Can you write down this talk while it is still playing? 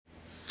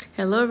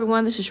Hello,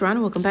 everyone. This is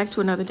Sharon. Welcome back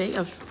to another day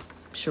of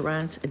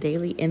Sharon's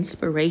Daily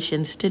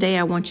Inspirations. Today,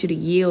 I want you to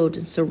yield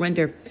and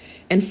surrender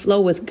and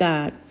flow with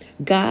God.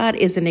 God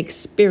is an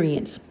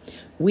experience.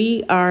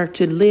 We are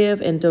to live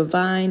in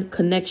divine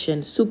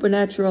connection,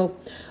 supernatural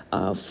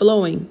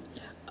flowing.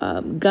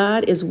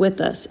 God is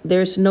with us.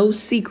 There's no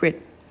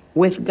secret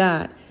with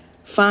God.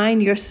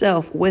 Find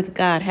yourself with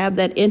God. Have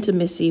that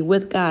intimacy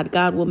with God.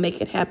 God will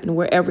make it happen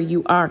wherever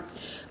you are.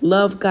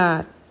 Love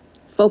God.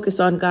 Focus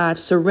on God,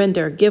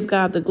 surrender, give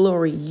God the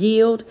glory,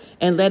 yield,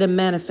 and let him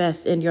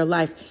manifest in your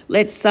life.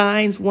 Let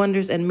signs,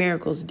 wonders, and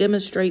miracles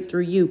demonstrate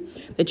through you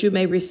that you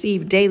may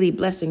receive daily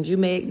blessings. You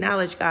may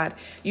acknowledge God.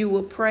 You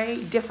will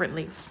pray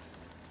differently.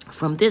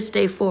 From this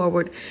day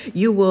forward,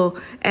 you will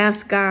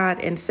ask God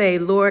and say,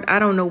 Lord, I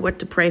don't know what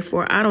to pray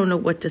for. I don't know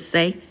what to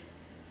say,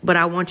 but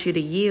I want you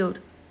to yield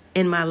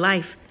in my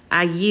life.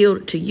 I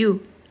yield to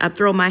you. I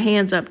throw my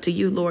hands up to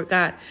you, Lord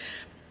God.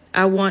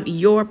 I want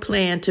your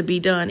plan to be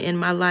done in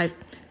my life.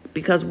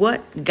 Because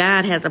what?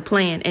 God has a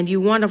plan, and you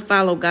want to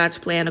follow God's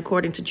plan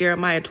according to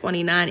Jeremiah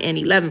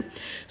 29:11.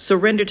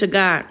 Surrender to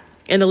God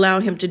and allow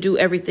him to do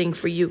everything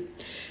for you.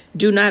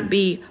 Do not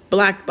be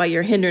blocked by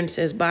your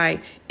hindrances, by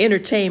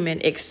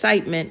entertainment,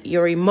 excitement,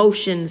 your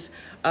emotions,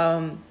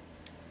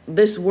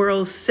 this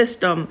world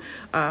system.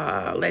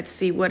 Let's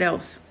see what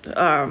else.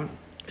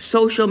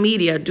 Social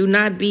media. Do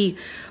not be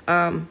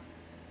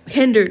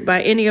hindered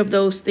by any of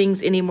those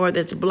things anymore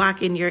that's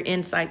blocking your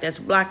insight, that's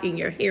blocking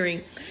your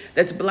hearing,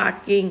 that's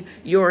blocking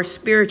your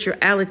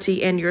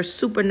spirituality and your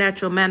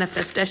supernatural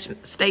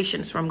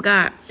manifestations from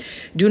God.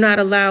 Do not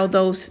allow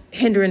those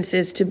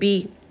hindrances to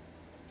be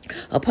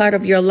a part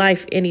of your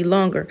life any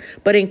longer,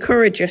 but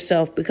encourage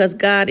yourself because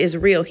God is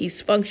real. He's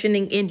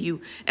functioning in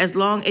you. As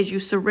long as you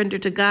surrender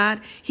to God,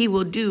 he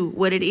will do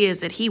what it is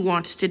that he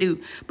wants to do.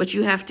 But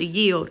you have to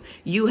yield.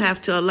 You have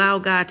to allow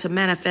God to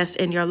manifest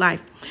in your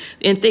life.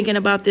 In thinking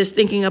about this,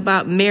 thinking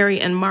about Mary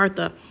and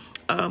Martha,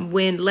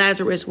 when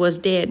Lazarus was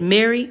dead,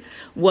 Mary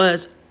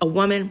was a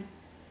woman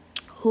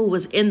who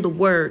was in the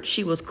word.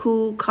 She was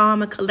cool,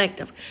 calm, and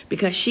collective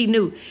because she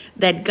knew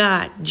that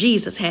God,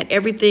 Jesus, had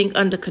everything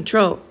under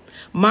control.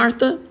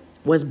 Martha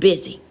was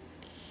busy.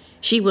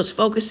 She was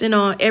focusing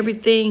on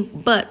everything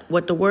but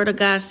what the word of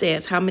God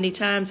says. How many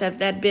times have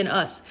that been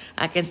us?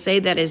 I can say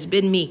that it's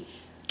been me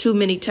too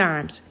many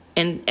times.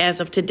 And as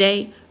of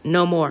today,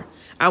 no more.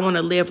 I want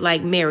to live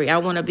like Mary. I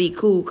want to be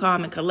cool,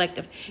 calm, and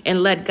collective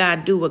and let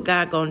God do what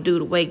God going to do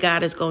the way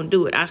God is going to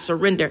do it. I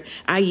surrender.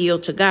 I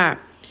yield to God.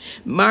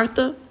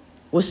 Martha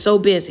was so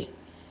busy.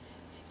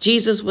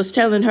 Jesus was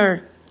telling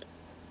her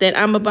that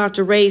I'm about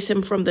to raise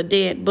him from the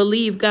dead.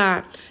 Believe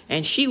God.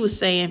 And she was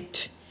saying,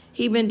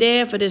 he been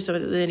dead for this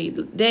many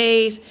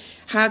days.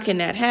 How can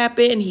that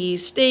happen?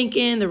 He's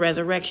stinking. The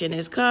resurrection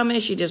is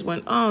coming. She just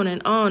went on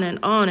and on and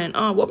on and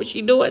on. What was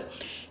she doing?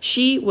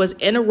 She was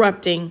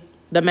interrupting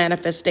the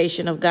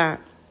manifestation of God.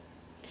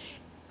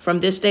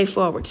 From this day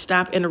forward,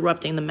 stop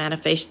interrupting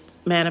the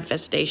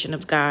manifestation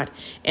of God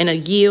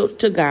and yield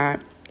to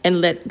God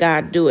and let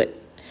God do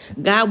it.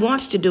 God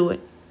wants to do it,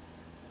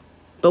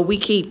 but we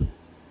keep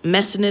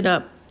messing it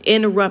up,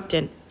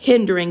 interrupting,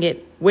 hindering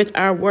it with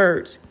our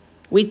words.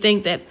 We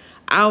think that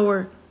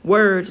our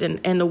words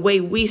and the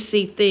way we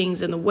see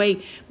things and the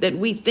way that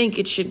we think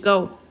it should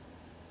go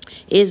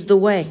is the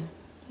way.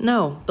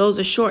 No, those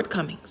are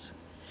shortcomings.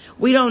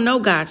 We don't know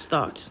God's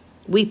thoughts.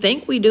 We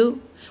think we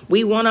do.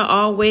 We want to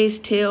always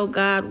tell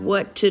God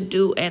what to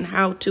do and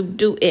how to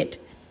do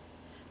it.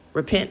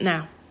 Repent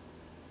now.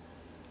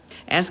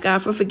 Ask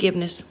God for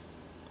forgiveness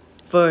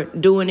for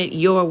doing it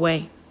your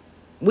way.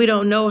 We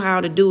don't know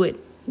how to do it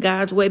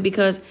God's way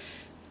because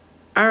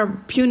our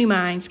puny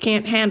minds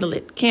can't handle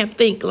it, can't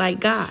think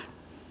like God.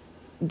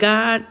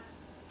 God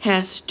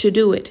has to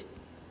do it.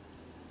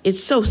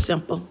 It's so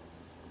simple,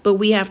 but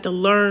we have to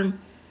learn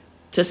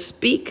to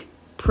speak,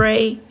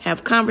 pray,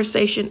 have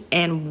conversation,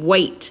 and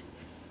wait.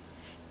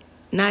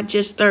 Not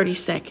just 30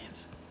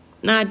 seconds,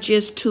 not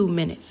just 2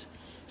 minutes.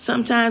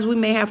 Sometimes we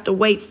may have to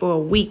wait for a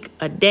week,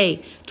 a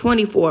day,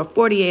 24,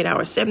 48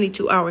 hours,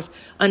 72 hours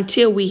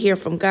until we hear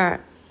from God.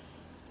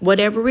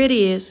 Whatever it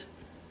is,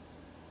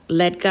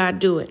 let God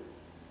do it.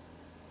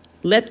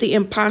 Let the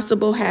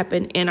impossible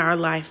happen in our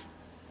life.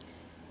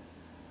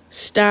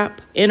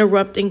 Stop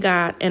interrupting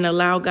God and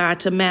allow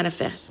God to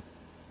manifest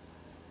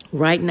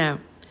right now.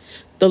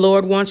 The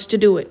Lord wants to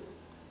do it.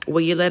 Will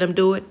you let him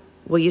do it?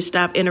 Will you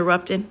stop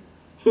interrupting?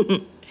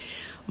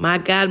 My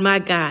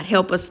God,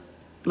 help us,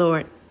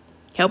 Lord.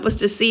 Help us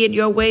to see it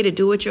your way, to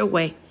do it your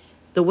way.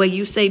 The way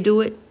you say do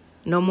it,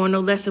 no more,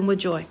 no less, and with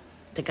joy.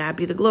 To God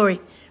be the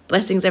glory.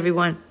 Blessings,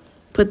 everyone.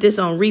 Put this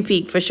on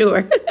repeat for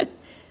sure.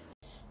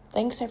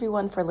 Thanks,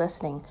 everyone, for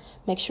listening.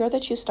 Make sure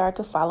that you start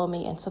to follow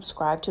me and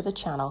subscribe to the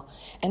channel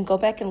and go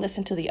back and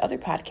listen to the other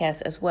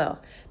podcasts as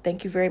well.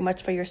 Thank you very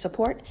much for your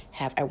support.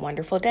 Have a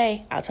wonderful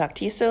day. I'll talk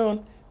to you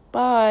soon.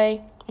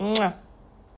 Bye. Mwah.